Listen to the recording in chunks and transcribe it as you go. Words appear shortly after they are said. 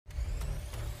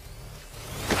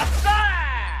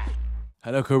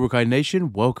Hello Cobra Kai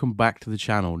Nation, welcome back to the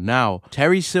channel. Now,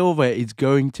 Terry Silver is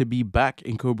going to be back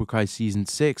in Cobra Kai Season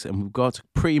 6 and we've got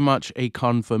pretty much a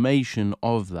confirmation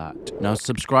of that. Now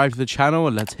subscribe to the channel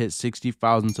and let's hit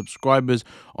 60,000 subscribers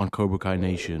on Cobra Kai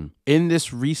Nation. In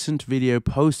this recent video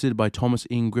posted by Thomas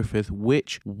Ian Griffith,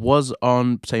 which was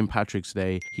on St. Patrick's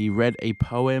Day, he read a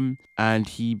poem and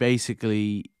he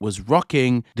basically was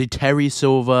rocking the Terry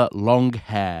Silver long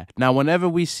hair. Now whenever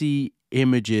we see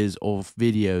images or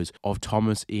videos of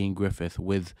Thomas Ian Griffith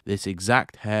with this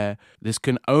exact hair, this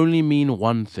can only mean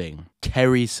one thing: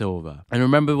 Terry Silver. And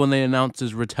remember when they announced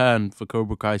his return for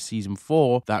Cobra Kai Season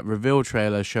 4, that reveal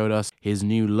trailer showed us his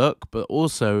new look, but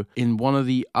also in one of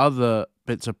the other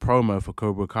bits of promo for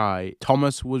Cobra Kai,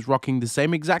 Thomas was rocking the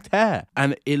same exact hair,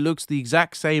 and it looks the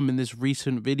exact same in this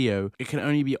recent video. It can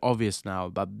only be obvious now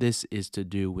that this is to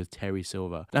do with Terry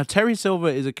Silver. Now, Terry Silver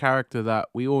is a character that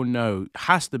we all know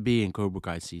has to be in Cobra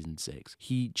Kai Season 6.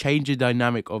 He changed the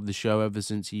dynamic of the show ever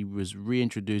since he was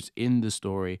reintroduced in the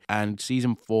story, and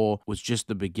Season 4 was just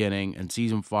the beginning, and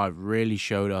Season 5 really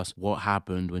showed us what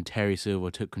happened when Terry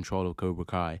Silver took control of Cobra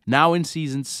Kai. Now in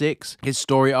Season 6, his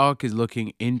story arc is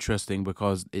looking interesting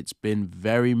because it's been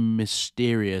very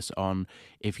mysterious on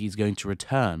if he's going to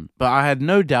return. But I had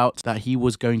no doubt that he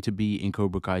was going to be in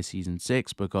Cobra Kai Season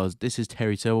 6 because this is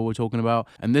Terry Silver we're talking about.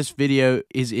 And this video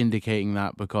is indicating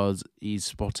that because he's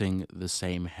spotting the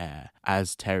same hair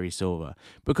as Terry Silver.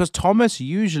 Because Thomas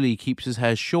usually keeps his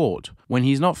hair short. When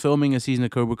he's not filming a season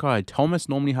of Cobra Kai, Thomas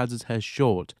normally has his hair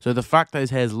short. So the fact that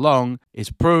his hair is long is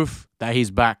proof that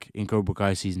he's back in Cobra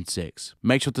Kai Season 6.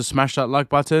 Make sure to smash that like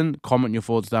button, comment your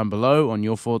thoughts down below on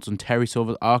your thoughts on Terry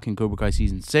Silver's arc in Cobra Kai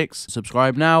Season 6.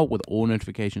 Subscribe now with all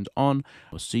notifications on.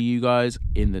 I'll see you guys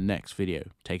in the next video.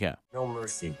 Take care. No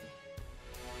mercy.